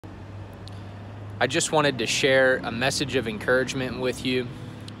I just wanted to share a message of encouragement with you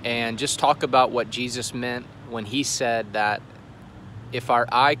and just talk about what Jesus meant when he said that if our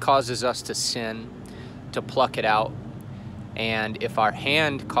eye causes us to sin, to pluck it out, and if our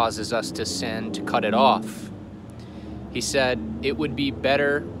hand causes us to sin, to cut it off. He said it would be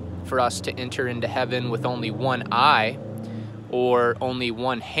better for us to enter into heaven with only one eye or only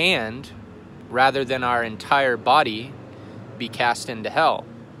one hand rather than our entire body be cast into hell.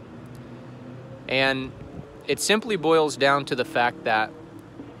 And it simply boils down to the fact that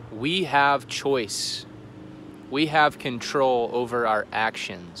we have choice. We have control over our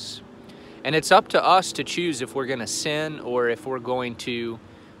actions. And it's up to us to choose if we're going to sin or if we're going to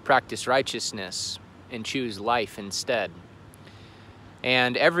practice righteousness and choose life instead.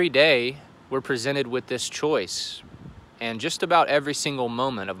 And every day we're presented with this choice. And just about every single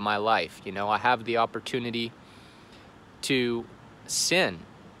moment of my life, I have the opportunity to sin.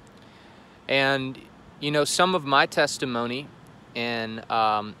 And, some of my testimony and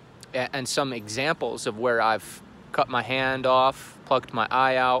some examples of where I've cut my hand off, plucked my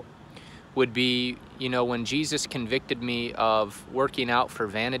eye out, would be, when Jesus convicted me of working out for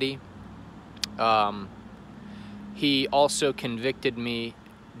vanity. He also convicted me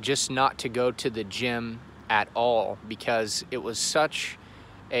just not to go to the gym at all because it was such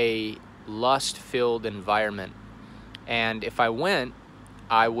a lust-filled environment. And if I went,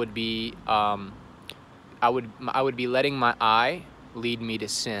 I would be letting my eye lead me to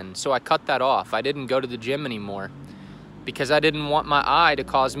sin. So I cut that off. I didn't go to the gym anymore because I didn't want my eye to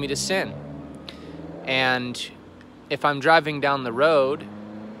cause me to sin. And if I'm driving down the road,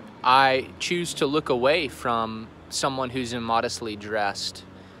 I choose to look away from someone who's immodestly dressed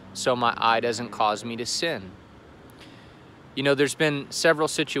so my eye doesn't cause me to sin. There's been several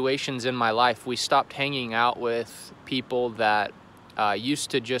situations in my life. We stopped hanging out with people that used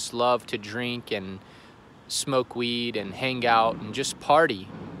to just love to drink and smoke weed and hang out and just party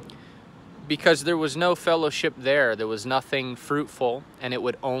because there was no fellowship there. There was nothing fruitful, and it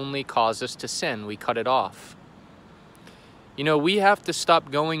would only cause us to sin. We cut it off. We have to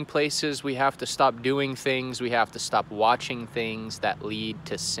stop going places. We have to stop doing things. We have to stop watching things that lead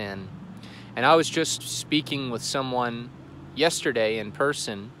to sin. And I was just speaking with someone yesterday in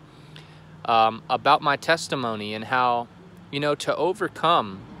person about my testimony and how, to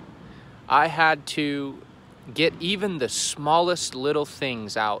overcome, I had to get even the smallest little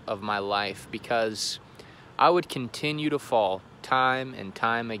things out of my life because I would continue to fall time and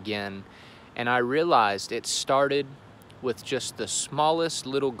time again. And I realized it started with just the smallest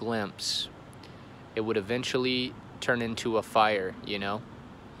little glimpse. It would eventually turn into a fire,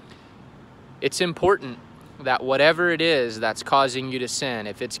 It's important that whatever it is that's causing you to sin,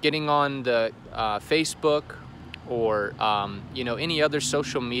 if it's getting on the Facebook or, any other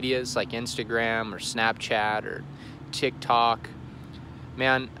social medias like Instagram or Snapchat or TikTok,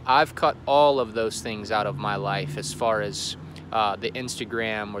 man, I've cut all of those things out of my life as far as the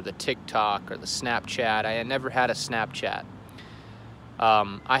Instagram or the TikTok or the Snapchat. I had never had a Snapchat.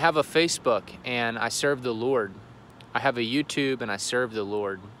 I have a Facebook and I serve the Lord. I have a YouTube and I serve the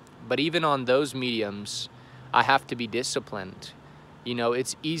Lord. But even on those mediums, I have to be disciplined.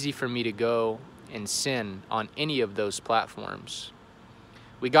 It's easy for me to go and sin on any of those platforms.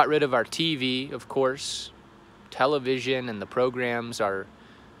 We got rid of our TV, of course. Television and the programs are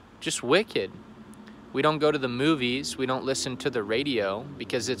just wicked. We don't go to the movies. We don't listen to the radio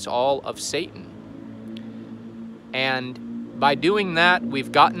because it's all of Satan. And by doing that,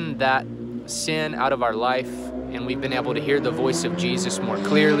 we've gotten that sin out of our life and we've been able to hear the voice of Jesus more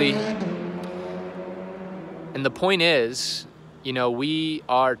clearly. And the point is, we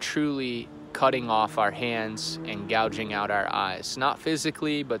are truly cutting off our hands and gouging out our eyes, not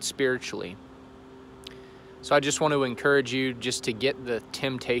physically, but spiritually. So I just want to encourage you just to get the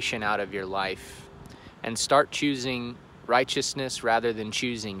temptation out of your life and start choosing righteousness rather than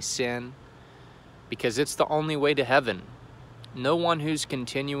choosing sin, because it's the only way to heaven. No one who's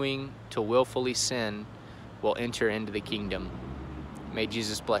continuing to willfully sin will enter into the kingdom. May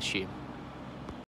Jesus bless you.